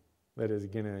story that is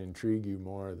going to intrigue you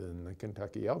more than the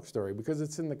Kentucky elk story, because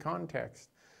it's in the context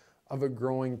of a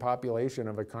growing population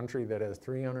of a country that has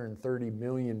 330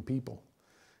 million people.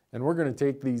 And we're going to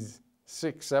take these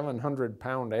 600-700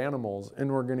 pound animals and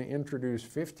we're going to introduce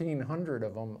 1,500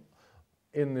 of them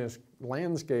in this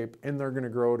landscape, and they're going to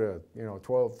grow to,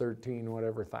 12, 13,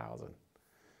 whatever thousand.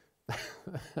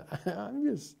 I'm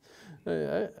just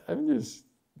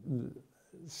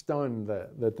stunned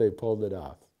that they pulled it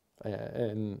off.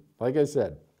 And like I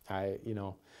said, I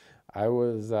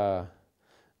was a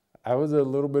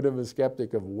little bit of a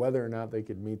skeptic of whether or not they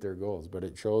could meet their goals, but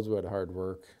it shows what hard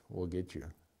work will get you.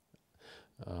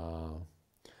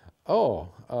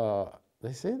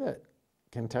 They say that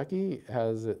Kentucky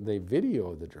they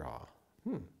video the draw.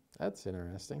 That's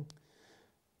interesting.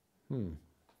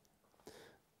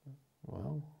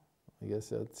 Well, I guess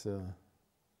that's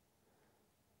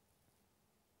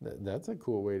a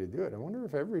cool way to do it. I wonder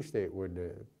if every state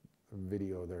would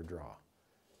video their draw.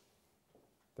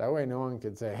 That way no one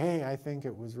could say, hey, I think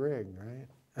it was rigged, right?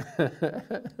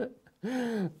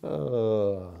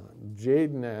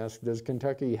 Jaden asks, does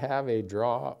Kentucky have a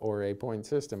draw or a point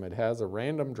system? It has a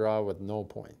random draw with no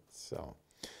points. So,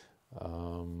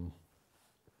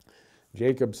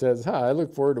 Jacob says, hi, I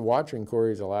look forward to watching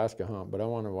Corey's Alaska hunt, but I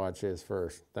want to watch his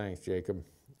first. Thanks, Jacob.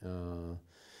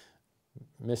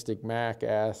 Mystic Mac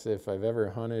asks if I've ever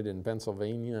hunted in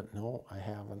Pennsylvania. No, I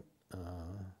haven't.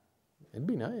 It'd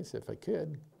be nice if I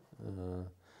could.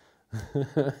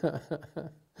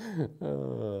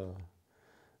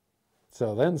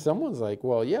 So then someone's like,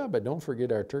 well, yeah, but don't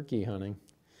forget our turkey hunting.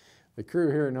 The crew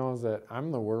here knows that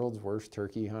I'm the world's worst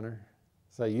turkey hunter.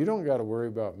 So you don't got to worry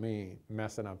about me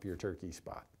messing up your turkey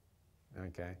spot,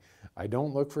 okay? I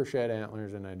don't look for shed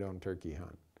antlers and I don't turkey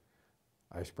hunt.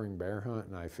 I spring bear hunt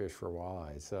and I fish for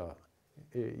walleyes. So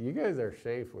you guys are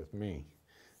safe with me.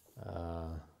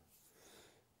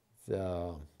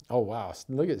 Oh wow,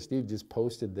 look at Steve just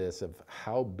posted this of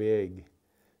how big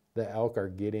the elk are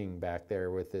getting back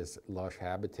there with this lush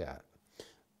habitat.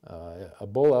 A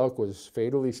bull elk was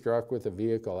fatally struck with a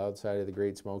vehicle outside of the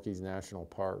Great Smokies National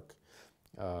Park.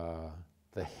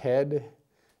 The head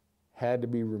had to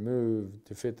be removed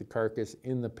to fit the carcass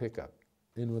in the pickup.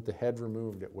 And with the head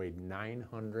removed, it weighed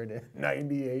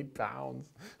 998 pounds.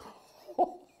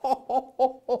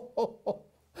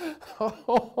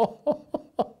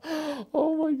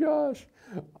 Oh my gosh.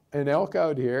 An elk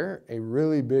out here, a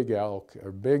really big elk,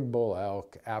 or big bull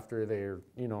elk, after they're,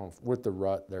 with the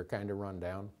rut, they're kind of run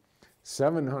down.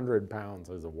 700 pounds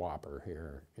is a whopper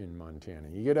here in Montana.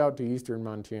 You get out to eastern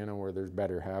Montana where there's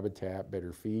better habitat,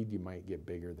 better feed, you might get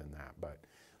bigger than that. But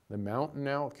the mountain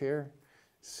elk here,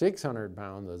 600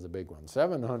 pounds is a big one.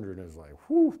 700 is like,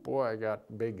 whew, boy, I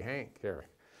got big Hank here.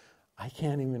 I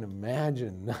can't even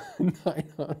imagine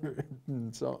 900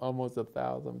 and so almost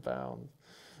 1,000 pounds.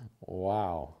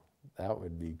 Wow, that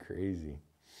would be crazy.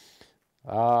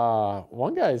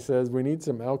 One guy says we need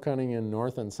some elk hunting in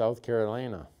North and South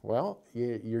Carolina. Well,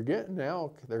 you're getting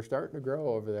elk. They're starting to grow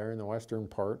over there in the western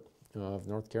part of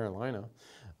North Carolina.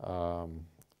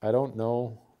 I don't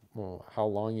know how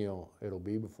long it'll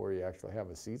be before you actually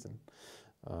have a season.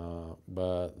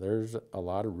 But there's a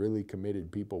lot of really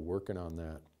committed people working on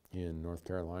that in North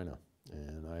Carolina.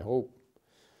 And I hope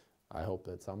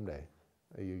that someday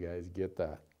you guys get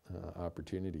that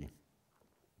opportunity.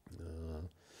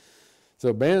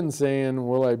 So Ben's saying,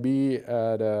 will I be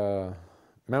at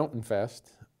Mountain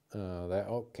Fest, that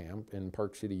elk camp in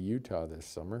Park City, Utah this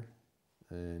summer?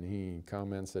 And he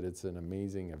comments that it's an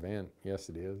amazing event. Yes,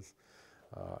 it is.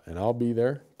 And I'll be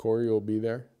there. Corey will be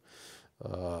there.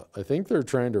 I think they're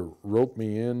trying to rope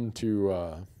me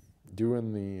into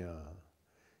doing the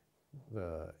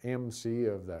MC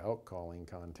of the elk calling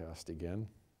contest again.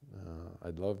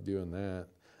 I'd love doing that.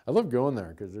 I love going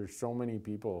there because there's so many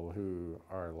people who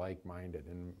are like-minded.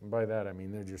 And by that, I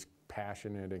mean they're just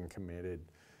passionate and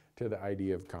committed to the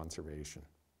idea of conservation.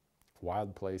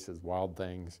 Wild places, wild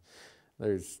things.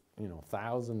 There's,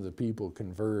 thousands of people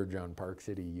converge on Park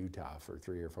City, Utah for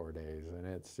 3 or 4 days. And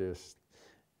it's just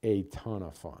a ton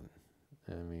of fun.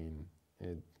 I mean,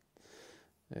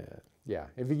 yeah,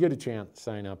 if you get a chance,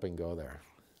 sign up and go there.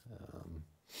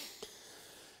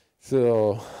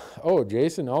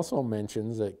 Jason also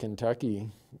mentions that Kentucky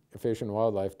Fish and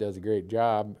Wildlife does a great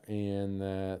job, and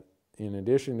that in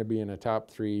addition to being a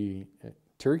top 3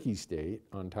 turkey state,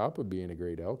 on top of being a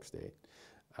great elk state,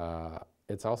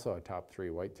 it's also a top 3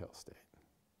 whitetail state.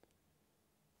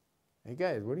 hey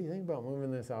guys, what do you think about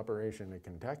moving this operation to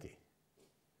Kentucky?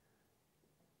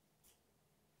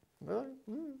 Well,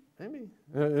 maybe.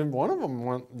 And one of them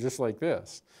went just like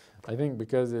this. I think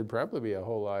because it'd probably be a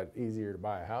whole lot easier to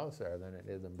buy a house there than it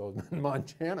is in Bozeman,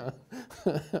 Montana.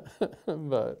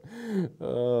 But,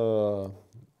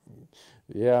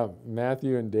 yeah,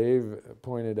 Matthew and Dave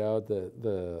pointed out that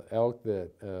the elk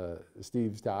that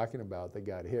Steve's talking about that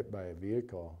got hit by a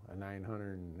vehicle, a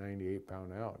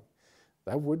 998-pound elk,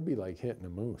 that would be like hitting a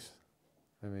moose.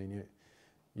 I mean,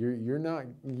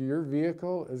 your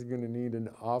vehicle is going to need an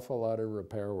awful lot of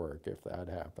repair work if that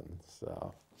happens.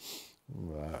 So,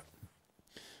 well,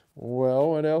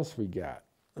 what else we got?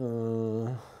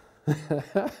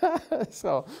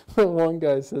 So one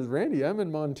guy says, Randy, I'm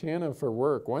in Montana for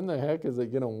work. When the heck is it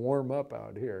going to warm up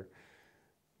out here?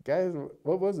 Guys,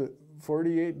 what was it,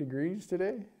 48 degrees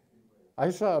today? I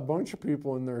saw a bunch of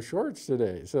people in their shorts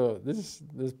today. So this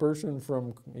person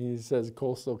from, he says,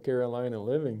 Coastal Carolina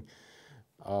living,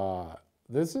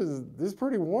 this is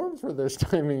pretty warm for this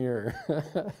time of year.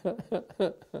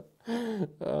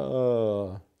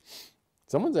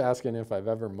 Someone's asking if I've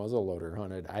ever muzzleloader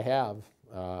hunted. I have.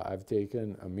 I've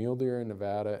taken a mule deer in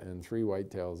Nevada and 3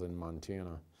 whitetails in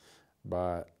Montana,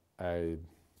 but I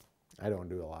don't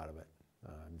do a lot of it.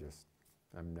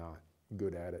 I'm not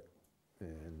good at it,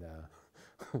 and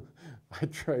I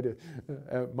try to.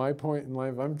 At my point in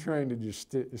life, I'm trying to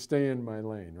just stay in my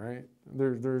lane. Right?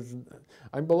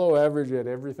 I'm below average at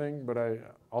everything, but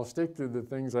I'll stick to the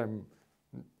things I'm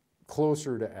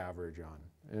closer to average on,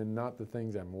 and not the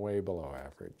things I'm way below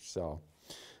average. So.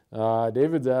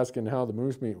 David's asking how the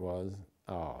moose meat was.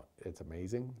 Oh, it's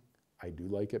amazing. I do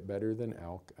like it better than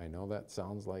elk. I know that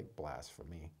sounds like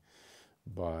blasphemy,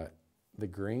 but the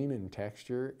grain and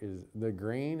texture is,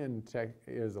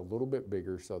 is a little bit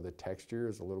bigger, so the texture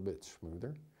is a little bit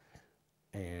smoother,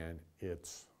 and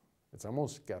it's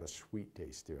almost got a sweet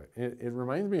taste to it. It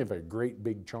reminds me of a great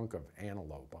big chunk of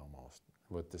antelope almost,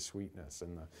 with the sweetness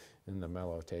and the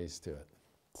mellow taste to it.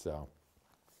 So,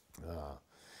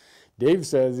 Dave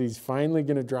says he's finally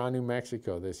going to draw New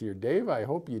Mexico this year. Dave, I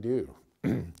hope you do.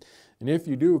 And if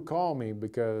you do, call me,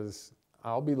 because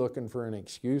I'll be looking for an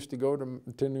excuse to go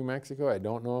to New Mexico. I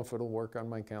don't know if it'll work on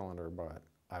my calendar, but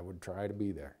I would try to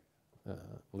be there.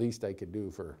 Least I could do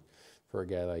for a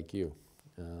guy like you.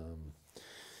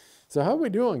 So how are we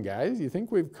doing, guys? You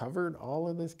think we've covered all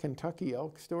of this Kentucky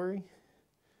elk story?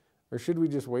 Or should we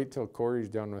just wait till Corey's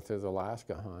done with his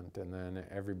Alaska hunt and then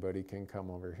everybody can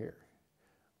come over here?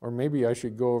 Or maybe I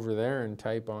should go over there and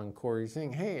type on Corey's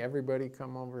thing, hey, everybody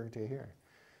come over to here.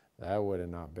 That would have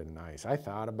not been nice. I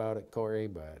thought about it, Corey,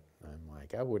 but I'm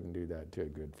like, I wouldn't do that to a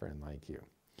good friend like you.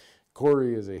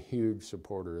 Corey is a huge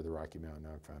supporter of the Rocky Mountain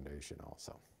Elk Foundation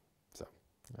also. So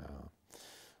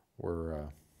we're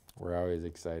always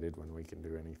excited when we can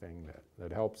do anything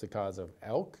that helps the cause of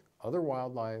elk, other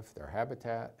wildlife, their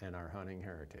habitat, and our hunting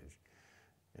heritage.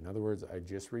 In other words, I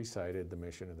just recited the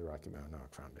mission of the Rocky Mountain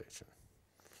Elk Foundation.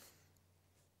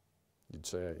 You'd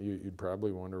say, you'd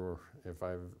probably wonder if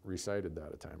I've recited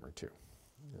that a time or two.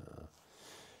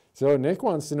 So Nick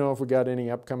wants to know if we got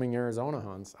any upcoming Arizona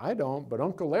hunts. I don't, but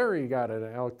Uncle Larry got an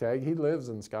elk tag. He lives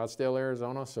in Scottsdale,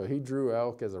 Arizona, so he drew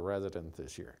elk as a resident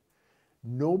this year.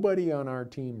 Nobody on our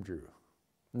team drew.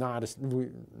 Not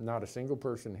a single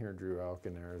person here drew elk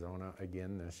in Arizona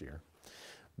again this year.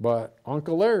 But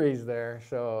Uncle Larry's there,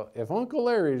 so if Uncle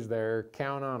Larry's there,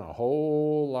 count on a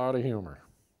whole lot of humor.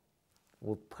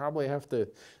 We'll probably have to,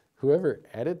 whoever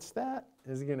edits that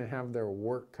is going to have their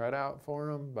work cut out for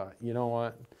them. But you know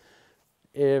what?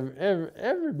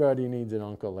 Everybody needs an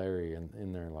Uncle Larry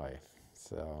in their life.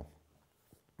 So,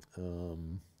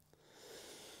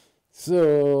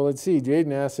 so let's see.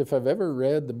 Jaden asks if I've ever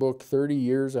read the book 30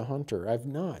 Years a Hunter. I've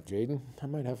not, Jaden. I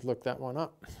might have to look that one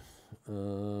up.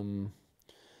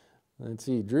 Let's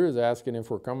see. Drew is asking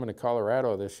if we're coming to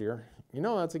Colorado this year. You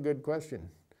know, that's a good question.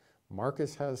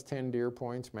 Marcus has 10 deer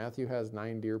points. Matthew has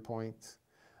 9 deer points.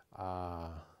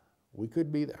 We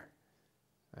could be there.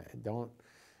 Don't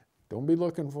be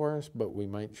looking for us, but we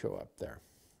might show up there.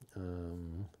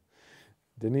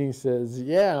 Denise says,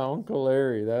 yeah, Uncle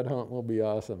Larry, that hunt will be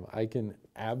awesome. I can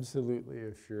absolutely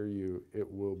assure you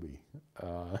it will be.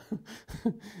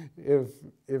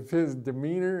 If his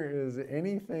demeanor is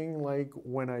anything like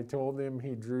when I told him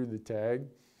he drew the tag,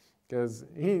 because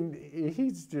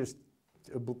he's just,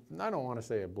 I don't want to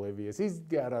say oblivious. He's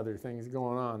got other things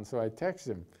going on. So I text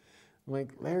him. I'm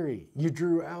like, Larry, you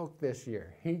drew elk this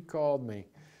year. He called me.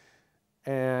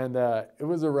 And it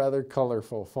was a rather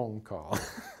colorful phone call.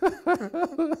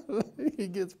 He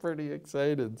gets pretty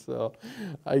excited. So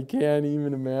I can't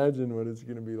even imagine what it's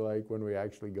going to be like when we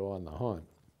actually go on the hunt.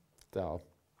 So,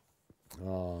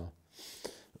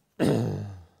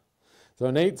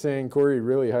 so Nate's saying Corey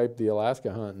really hyped the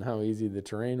Alaska hunt and how easy the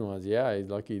terrain was. Yeah, he's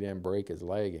lucky he didn't break his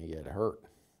leg and get hurt,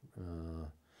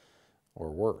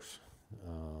 or worse.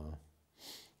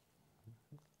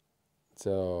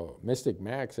 So Mystic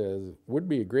Mac says, would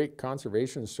be a great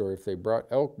conservation story if they brought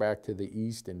elk back to the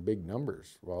east in big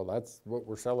numbers. Well, that's what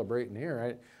we're celebrating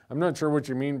here. I'm not sure what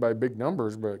you mean by big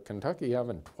numbers, but Kentucky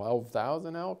having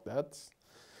 12,000 elk, that's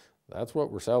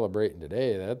what we're celebrating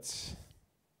today. That's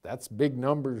big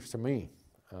numbers to me.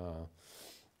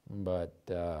 But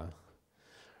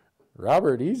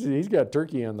Robert, he's got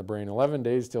turkey on the brain. 11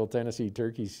 days till Tennessee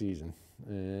turkey season,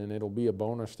 and it'll be a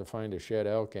bonus to find a shed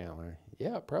elk antler.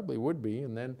 Yeah, it probably would be.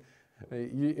 And then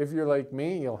if you're like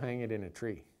me, you'll hang it in a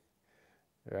tree,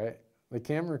 right? The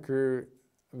camera crew,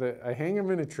 I hang them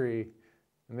in a tree,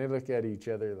 and they look at each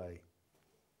other like,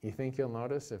 you think he'll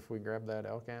notice if we grab that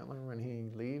elk antler when he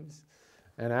leaves?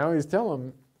 And I always tell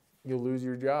them, you'll lose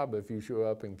your job if you show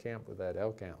up in camp with that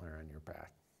elk antler on your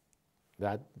pack.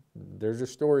 There's a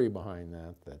story behind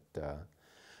that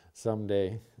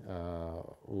someday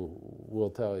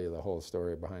we'll tell you the whole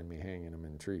story behind me hanging them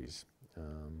in trees.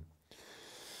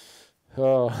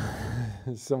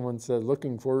 Someone said,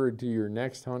 looking forward to your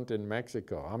next hunt in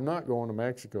Mexico. I'm not going to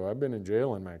Mexico. I've been in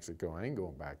jail in Mexico. I ain't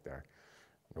going back there.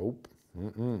 Nope.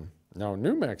 Now,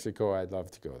 New Mexico, I'd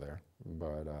love to go there.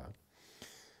 But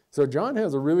so John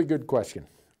has a really good question.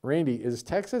 Randy, is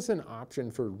Texas an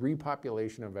option for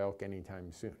repopulation of elk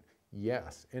anytime soon?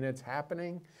 Yes, and it's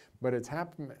happening, but it's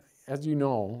happening, as you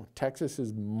know, Texas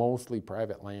is mostly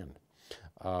private land.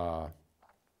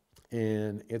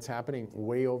 And it's happening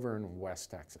way over in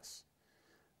West Texas.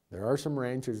 There are some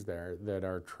ranches there that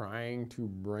are trying to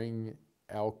bring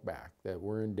elk back that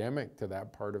were endemic to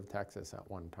that part of Texas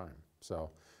at one time.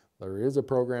 So there is a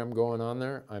program going on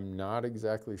there. I'm not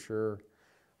exactly sure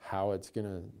how it's going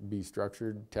to be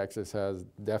structured. Texas has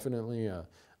definitely a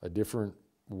different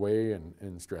way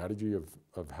and strategy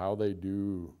of how they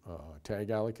do tag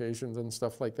allocations and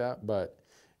stuff like that, but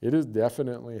it is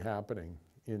definitely happening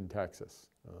in Texas.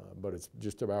 But it's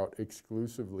just about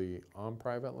exclusively on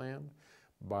private land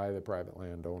by the private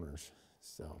landowners.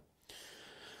 So,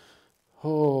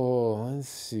 let's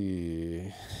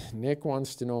see. Nick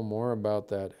wants to know more about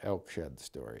that elk shed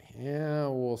story. Yeah,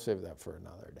 we'll save that for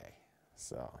another day.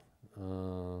 So,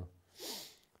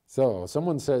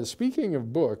 someone says, speaking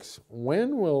of books,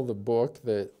 when will the book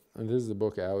and this is the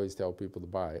book I always tell people to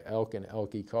buy, Elk and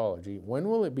Elk Ecology, when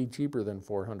will it be cheaper than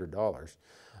 $400?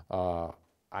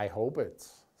 I hope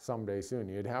it's someday soon.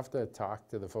 You'd have to talk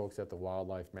to the folks at the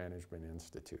Wildlife Management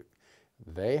Institute.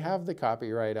 They have the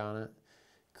copyright on it.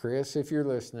 Chris, if you're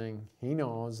listening, he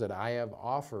knows that I have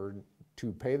offered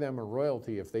to pay them a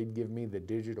royalty if they'd give me the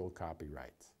digital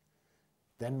copyrights.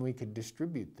 Then we could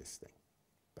distribute this thing.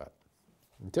 But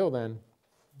until then,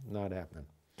 not happening.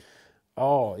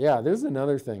 Oh, yeah, there's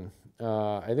another thing.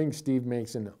 I think Steve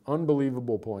makes an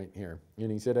unbelievable point here.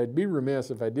 And he said, I'd be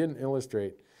remiss if I didn't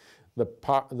illustrate the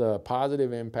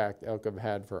positive impact elk have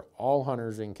had for all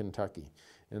hunters in Kentucky.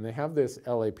 And they have this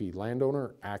LAP,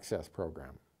 Landowner Access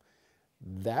Program.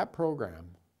 That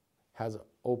program has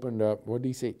opened up, what did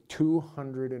he say,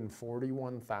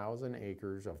 241,000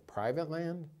 acres of private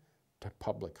land to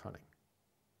public hunting.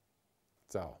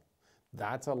 So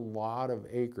that's a lot of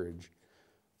acreage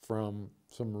from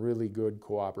some really good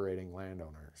cooperating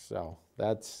landowners. So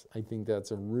I think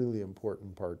that's a really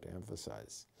important part to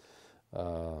emphasize.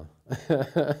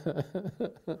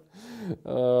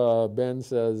 Ben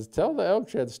says, tell the elk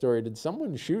shed story. Did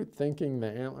someone shoot thinking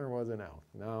the antler was an elk?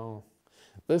 No,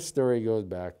 this story goes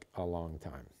back a long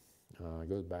time. It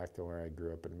goes back to where I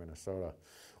grew up in Minnesota.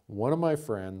 One of my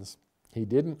friends, he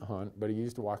didn't hunt, but he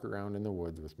used to walk around in the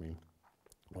woods with me,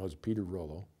 was Peter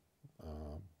Rollo.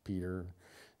 Peter,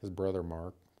 his brother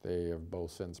Mark, they have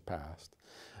both since passed.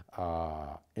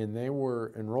 And they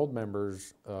were enrolled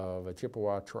members of a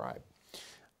Chippewa tribe.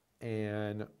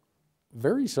 And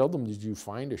very seldom did you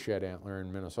find a shed antler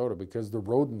in Minnesota because the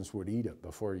rodents would eat it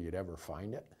before you'd ever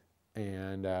find it.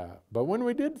 And but when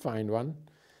we did find one,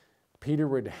 Peter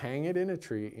would hang it in a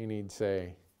tree and he'd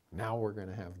say, now we're going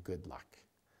to have good luck.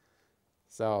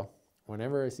 So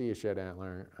whenever I see a shed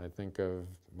antler, I think of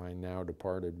my now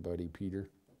departed buddy Peter.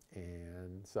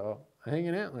 And so I hang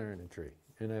an antler in a tree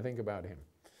and I think about him.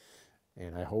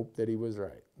 And I hope that he was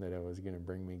right, that it was going to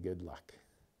bring me good luck.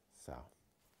 So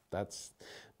that's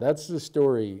the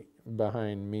story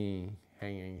behind me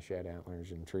hanging shed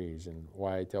antlers in trees and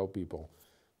why I tell people,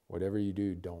 whatever you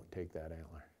do, don't take that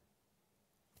antler.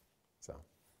 So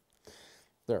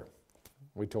there,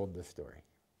 we told this story.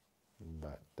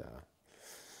 But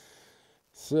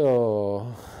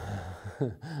So,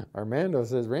 Armando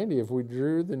says, Randy, if we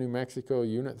drew the New Mexico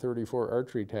Unit 34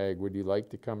 archery tag, would you like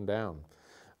to come down?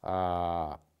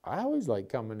 I always like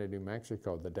coming to New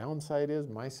Mexico. The downside is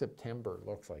my September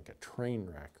looks like a train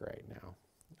wreck right now.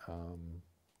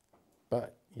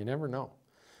 But you never know.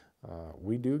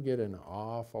 We do get an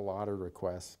awful lot of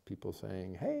requests, people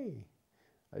saying, hey,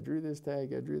 I drew this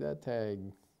tag, I drew that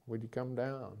tag. Would you come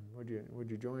down? Would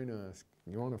you join us?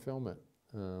 You want to film it?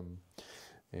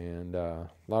 And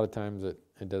a lot of times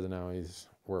it doesn't always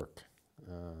work.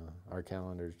 Our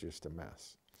calendar's just a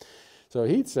mess. So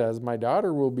Heath says, my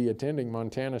daughter will be attending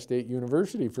Montana State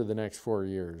University for the next 4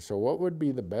 years. So what would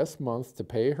be the best month to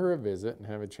pay her a visit and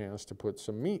have a chance to put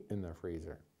some meat in the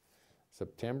freezer?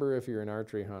 September if you're an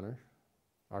archery hunter,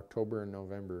 October and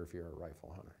November if you're a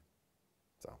rifle hunter.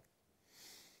 So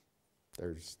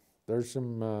there's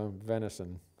some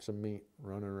venison, some meat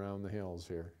running around the hills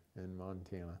here in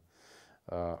Montana.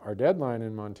 Our deadline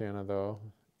in Montana, though,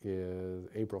 is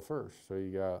April 1st. So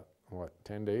you got, what,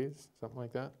 10 days, something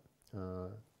like that,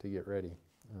 to get ready.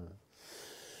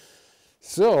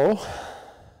 So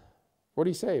what do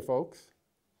you say, folks?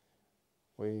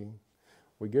 We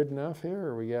good enough here,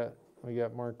 or we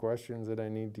got more questions that I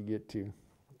need to get to?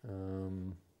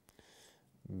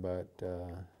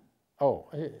 Oh,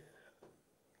 hey,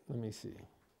 let me see.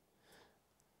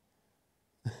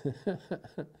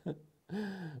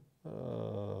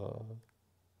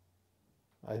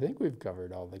 I think we've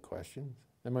covered all the questions.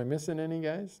 Am I missing any,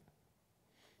 guys?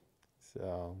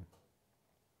 So,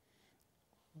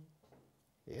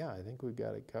 yeah, I think we've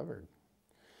got it covered.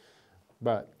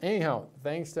 But anyhow,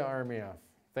 thanks to RMEF.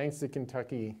 Thanks to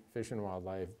Kentucky Fish and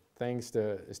Wildlife. Thanks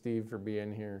to Steve for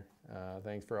being here.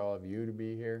 Thanks for all of you to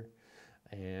be here.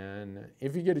 And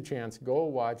if you get a chance, go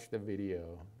watch the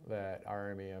video that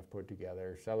RMEF put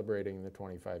together celebrating the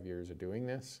 25 years of doing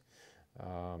this.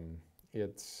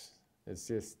 It's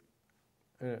just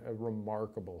a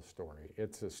remarkable story.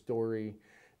 It's a story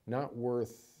not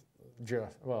worth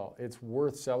just, well, it's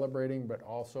worth celebrating, but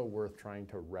also worth trying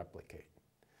to replicate.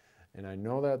 And I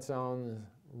know that sounds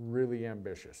really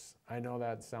ambitious. I know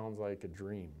that sounds like a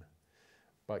dream.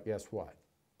 But guess what?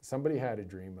 Somebody had a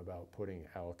dream about putting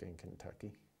elk in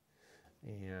Kentucky.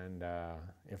 And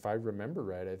if I remember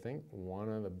right, I think one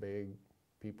of the big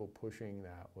people pushing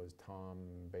that was Tom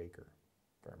Baker,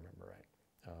 if I remember right.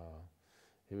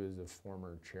 He was the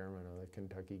former chairman of the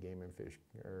Kentucky Game and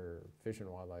Fish and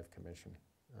Wildlife Commission.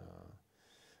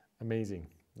 Amazing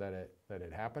that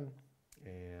it happened,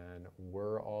 and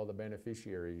we're all the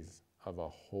beneficiaries of a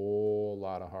whole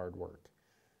lot of hard work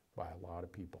by a lot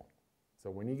of people. So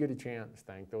when you get a chance,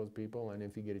 thank those people, and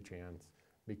if you get a chance,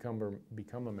 become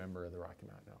a member of the Rocky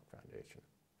Mountain Elk Foundation.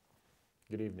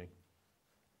 Good evening.